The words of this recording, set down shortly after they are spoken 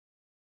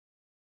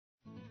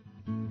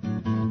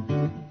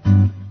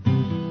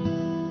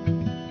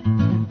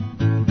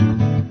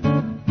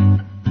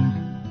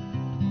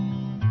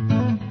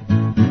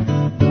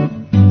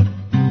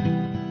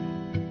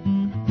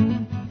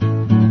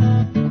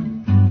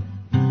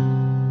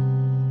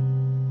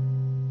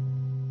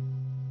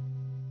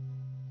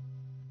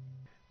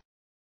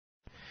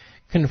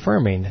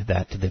confirming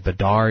that the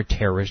Badr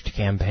terrorist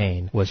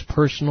campaign was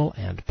personal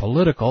and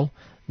political,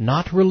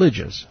 not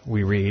religious,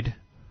 we read,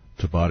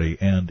 Tabari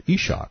and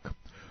Ishaq.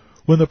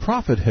 When the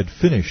Prophet had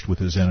finished with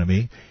his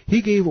enemy,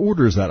 he gave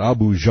orders that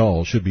Abu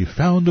Jahl should be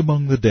found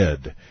among the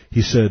dead.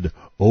 He said,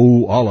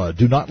 "O Allah,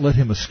 do not let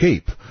him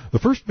escape." The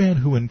first man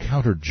who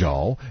encountered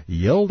Jahl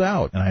yelled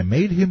out, and I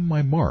made him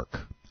my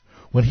mark.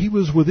 When he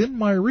was within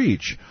my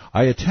reach,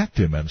 I attacked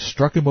him and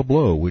struck him a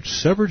blow which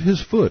severed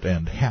his foot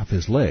and half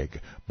his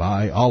leg.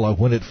 By Allah,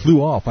 when it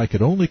flew off, I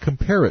could only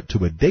compare it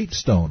to a date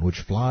stone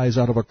which flies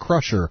out of a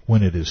crusher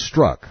when it is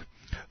struck.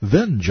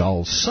 Then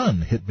Jahl's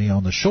son hit me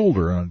on the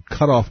shoulder and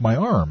cut off my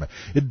arm.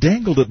 It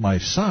dangled at my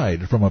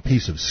side from a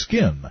piece of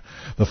skin.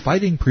 The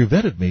fighting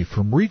prevented me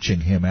from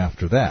reaching him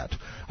after that.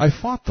 I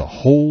fought the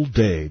whole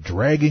day,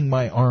 dragging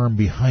my arm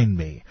behind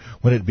me.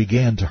 When it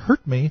began to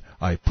hurt me,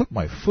 I put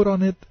my foot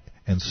on it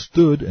and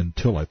stood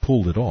until I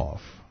pulled it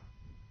off.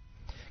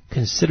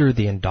 Consider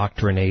the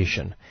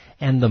indoctrination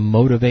and the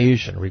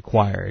motivation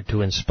required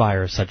to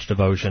inspire such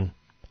devotion,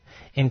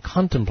 and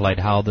contemplate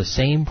how the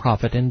same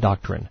prophet and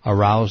doctrine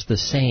arouse the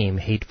same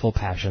hateful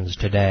passions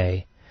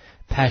today,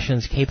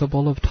 passions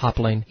capable of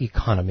toppling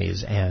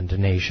economies and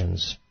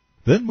nations.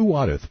 Then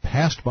Mu'adith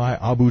passed by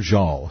Abu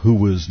Jahl, who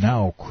was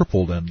now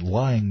crippled and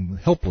lying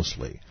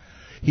helplessly.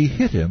 He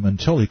hit him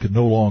until he could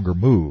no longer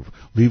move,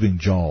 leaving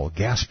Jahl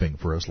gasping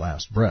for his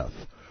last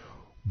breath.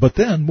 But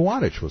then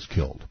Mu'adith was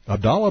killed.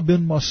 Abdallah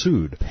bin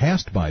Masud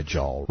passed by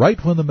Jahl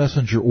right when the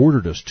messenger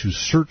ordered us to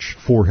search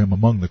for him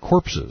among the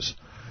corpses.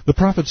 The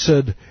Prophet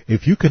said,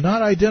 "If you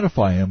cannot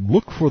identify him,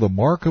 look for the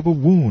mark of a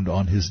wound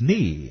on his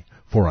knee,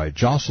 for I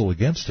jostled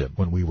against him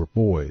when we were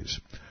boys.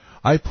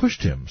 I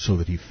pushed him so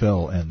that he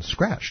fell and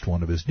scratched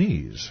one of his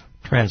knees."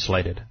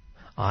 Translated,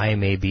 I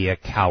may be a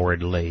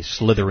cowardly,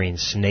 slithering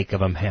snake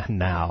of a man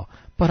now,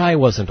 but I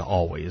wasn't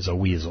always a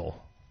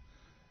weasel.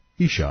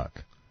 Ishaq.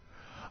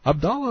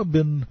 Abdallah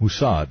bin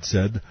Masud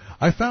said,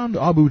 "I found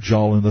Abu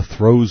Jahl in the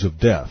throes of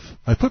death.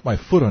 I put my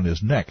foot on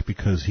his neck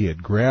because he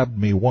had grabbed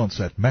me once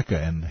at Mecca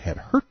and had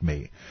hurt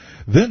me.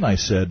 Then I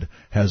said,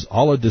 'Has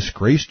Allah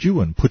disgraced you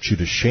and put you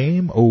to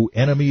shame, O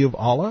enemy of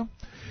Allah?'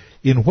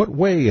 'In what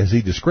way has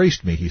he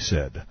disgraced me?' he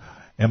said.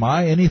 'Am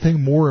I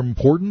anything more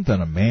important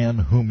than a man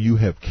whom you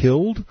have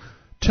killed?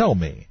 Tell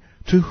me,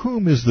 to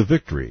whom is the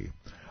victory?'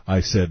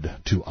 I said,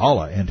 'To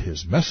Allah and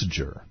His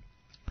Messenger.'"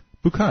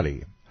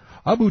 Bukhari.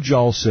 Abu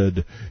Jahl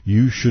said,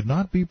 "You should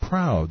not be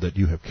proud that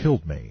you have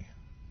killed me."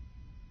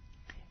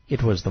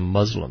 It was the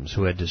Muslims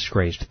who had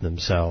disgraced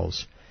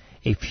themselves.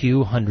 A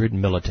few hundred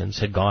militants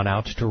had gone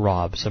out to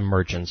rob some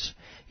merchants,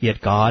 yet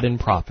God and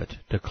Prophet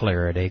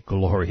declared a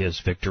glorious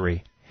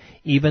victory.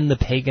 Even the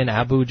pagan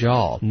Abu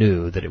Jahl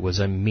knew that it was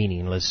a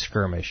meaningless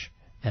skirmish,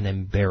 an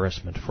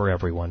embarrassment for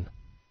everyone.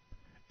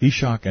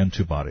 Ishaq and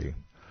Tubari.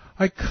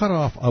 I cut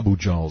off Abu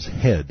Jahl's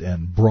head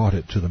and brought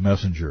it to the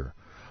messenger.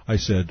 I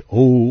said,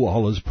 "O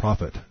Allah's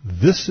Prophet,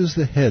 this is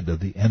the head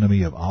of the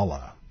enemy of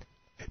Allah."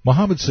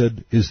 Muhammad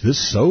said, "Is this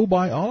so,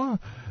 by Allah?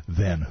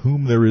 Than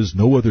whom there is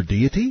no other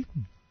deity?"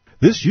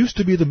 This used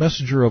to be the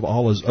messenger of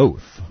Allah's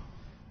oath.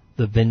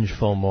 The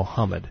vengeful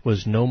Mohammad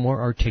was no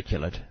more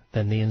articulate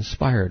than the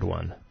inspired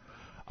one.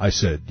 I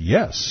said,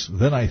 "Yes."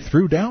 Then I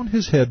threw down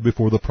his head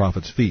before the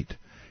Prophet's feet.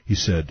 He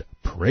said,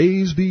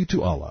 "Praise be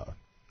to Allah."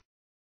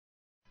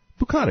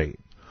 Bukhari.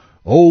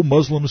 "O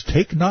Muslims,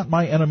 take not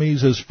my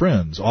enemies as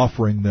friends,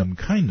 offering them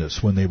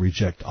kindness when they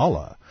reject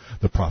Allah,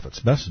 the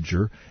Prophet's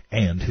messenger,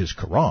 and his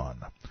Quran.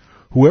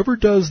 Whoever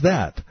does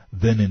that,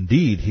 then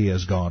indeed he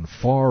has gone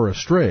far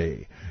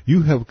astray.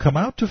 You have come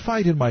out to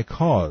fight in my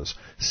cause,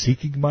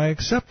 seeking my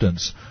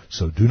acceptance,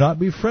 so do not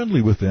be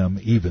friendly with them,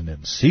 even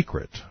in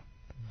secret."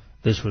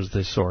 This was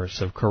the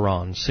source of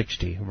Quran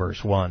 60,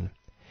 verse 1.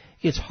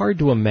 It's hard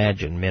to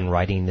imagine men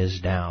writing this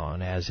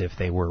down as if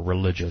they were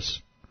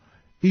religious.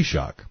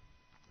 Ishaq.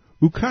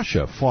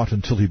 Ukkasha fought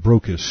until he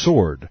broke his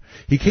sword.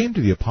 He came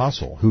to the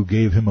apostle, who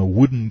gave him a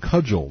wooden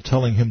cudgel,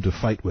 telling him to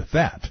fight with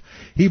that.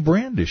 He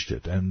brandished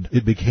it, and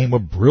it became a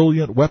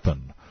brilliant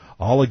weapon.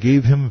 Allah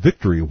gave him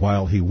victory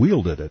while he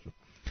wielded it.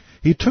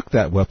 He took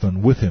that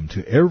weapon with him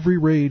to every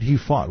raid he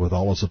fought with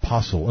Allah's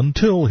apostle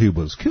until he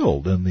was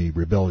killed in the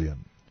rebellion,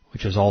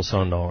 which is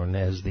also known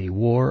as the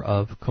War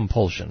of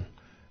Compulsion.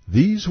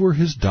 These were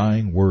his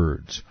dying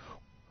words.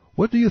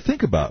 What do you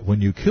think about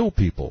when you kill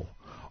people?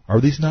 Are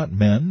these not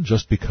men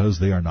just because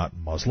they are not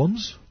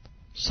Muslims?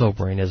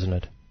 Sobering, isn't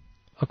it?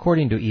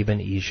 According to Ibn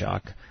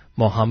Ishaq,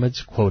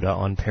 Muhammad's quota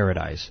on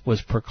paradise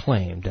was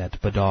proclaimed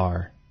at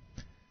Badr.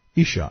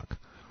 Ishaq.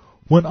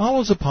 When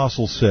Allah's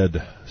apostle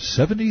said,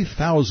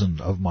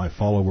 70,000 of my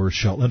followers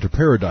shall enter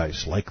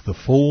paradise like the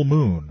full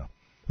moon,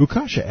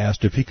 Ukkasha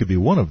asked if he could be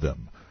one of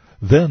them.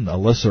 Then a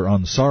lesser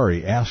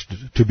Ansari asked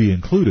to be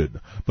included,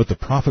 But the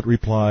prophet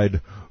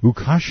replied,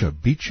 Ukkasha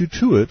beat you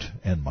to it,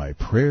 and my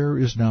prayer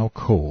is now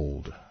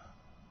cold.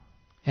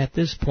 At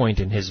this point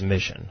in his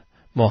mission,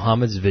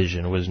 Mohammed's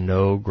vision was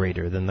no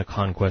greater than the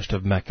conquest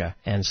of Mecca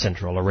and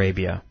Central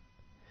Arabia.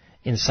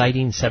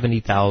 Inciting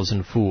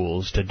 70,000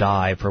 fools to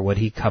die for what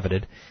he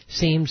coveted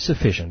seemed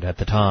sufficient at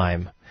the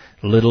time.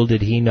 Little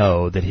did he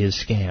know that his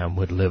scam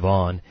would live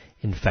on,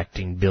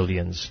 infecting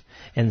billions,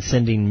 and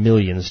sending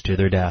millions to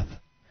their death.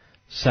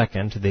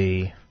 Second,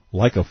 the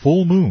like a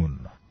full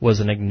moon was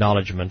an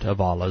acknowledgment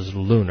of Allah's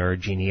lunar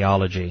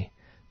genealogy.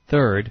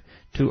 Third,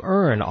 to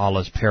earn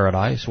Allah's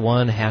paradise,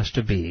 one has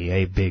to be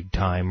a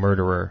big-time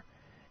murderer.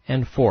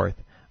 And fourth,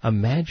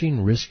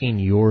 imagine risking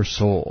your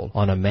soul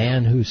on a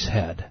man who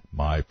said,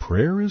 My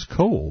prayer is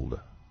cold.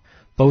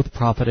 Both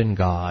prophet and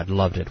God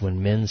loved it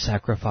when men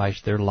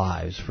sacrificed their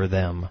lives for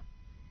them.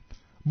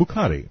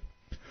 Bukhari.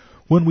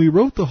 When we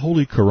wrote the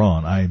Holy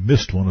Quran, I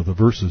missed one of the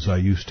verses I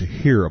used to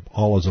hear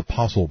Allah's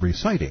apostle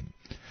reciting.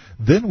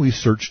 Then we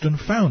searched and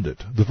found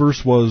it. The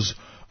verse was,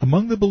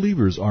 Among the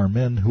believers are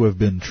men who have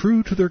been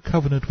true to their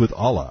covenant with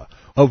Allah.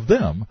 Of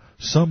them,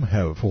 some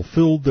have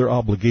fulfilled their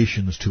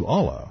obligations to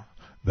Allah.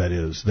 That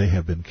is, they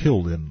have been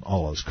killed in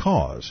Allah's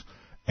cause.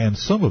 And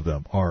some of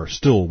them are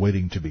still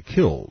waiting to be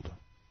killed.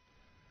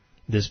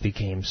 This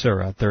became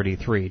Surah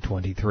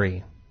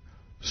 33:23.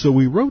 So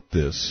we wrote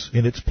this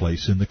in its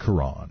place in the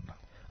Quran.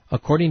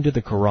 According to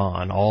the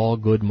Quran, all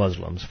good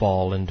Muslims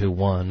fall into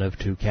one of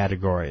two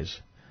categories: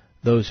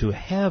 those who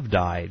have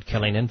died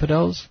killing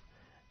infidels,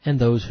 and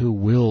those who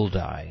will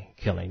die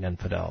killing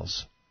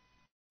infidels.